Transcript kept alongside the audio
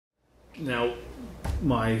Now,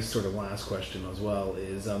 my sort of last question as well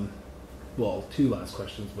is, well, two last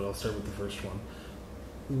questions, but I'll start with the first one.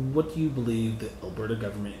 What do you believe the Alberta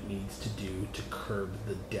government needs to do to curb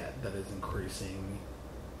the debt that is increasing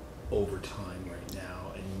over time right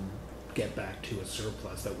now and get back to a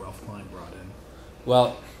surplus that Ralph Klein brought in?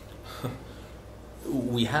 Well,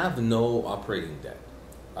 we have no operating debt.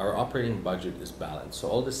 Our operating budget is balanced. So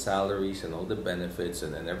all the salaries and all the benefits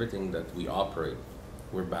and everything that we operate,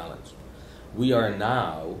 we're balanced. We are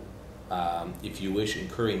now, if you wish,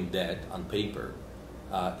 incurring debt on paper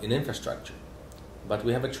in infrastructure. But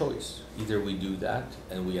we have a choice. Either we do that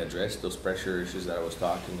and we address those pressure issues that I was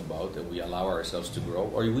talking about and we allow ourselves to grow,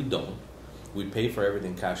 or we don't. We pay for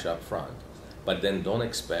everything cash up front, but then don't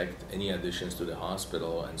expect any additions to the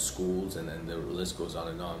hospital and schools, and then the list goes on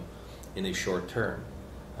and on in a short term,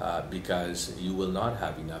 because you will not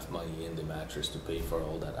have enough money in the mattress to pay for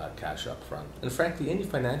all that cash up front. And frankly, any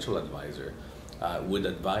financial advisor would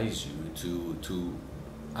advise you to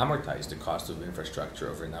amortize the cost of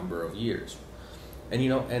infrastructure over a number of years. And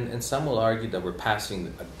and some will argue that we're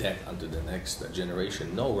passing a debt onto the next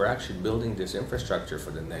generation. No, we're actually building this infrastructure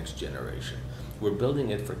for the next generation. We're building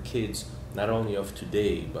it for kids, not only of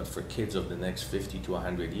today, but for kids of the next 50 to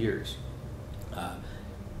 100 years.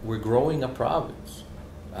 We're growing a province.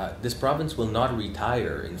 This province will not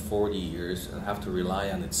retire in 40 years and have to rely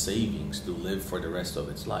on its savings to live for the rest of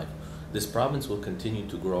its life. This province will continue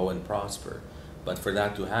to grow and prosper. But for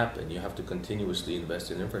that to happen, you have to continuously invest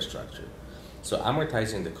in infrastructure. So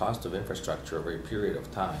amortizing the cost of infrastructure over a period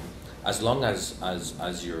of time, as long as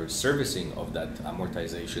your servicing of that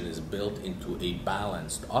amortization is built into a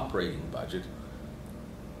balanced operating budget,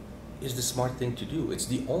 is the smart thing to do. It's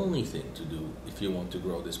the only thing to do if you want to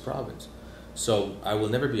grow this province. So I will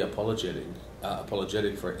never be apologetic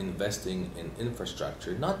for investing in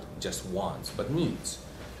infrastructure, not just wants, but needs.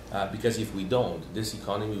 Because if we don't, this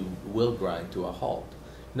economy will grind to a halt.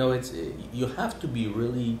 You have to be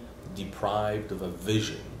really deprived of a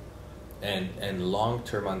vision and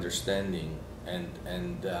long-term understanding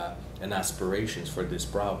and aspirations for this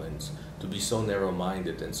province to be so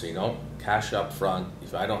narrow-minded and say, no, cash up front,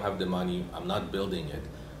 if I don't have the money, I'm not building it.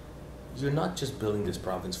 You're not just building this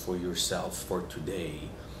province for yourself for today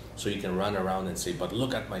so you can run around and say, but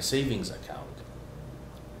look at my savings account.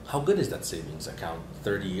 How good is that savings account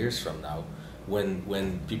 30 years from now?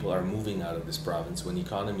 When people are moving out of this province, when the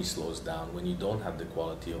economy slows down, when you don't have the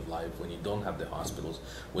quality of life, when you don't have the hospitals,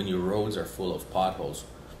 when your roads are full of potholes,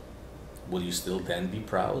 will you still then be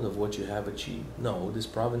proud of what you have achieved? No, this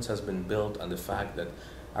province has been built on the fact that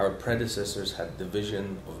our predecessors had the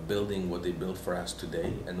vision of building what they built for us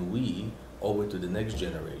today, and we owe it to the next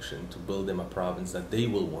generation to build them a province that they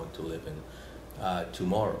will want to live in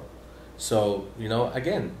tomorrow. So,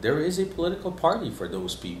 again, there is a political party for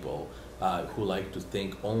those people who like to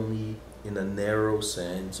think only in a narrow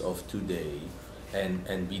sense of today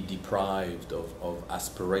and be deprived of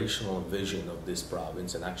aspirational vision of this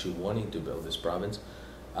province and actually wanting to build this province.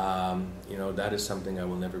 That is something I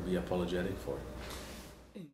will never be apologetic for.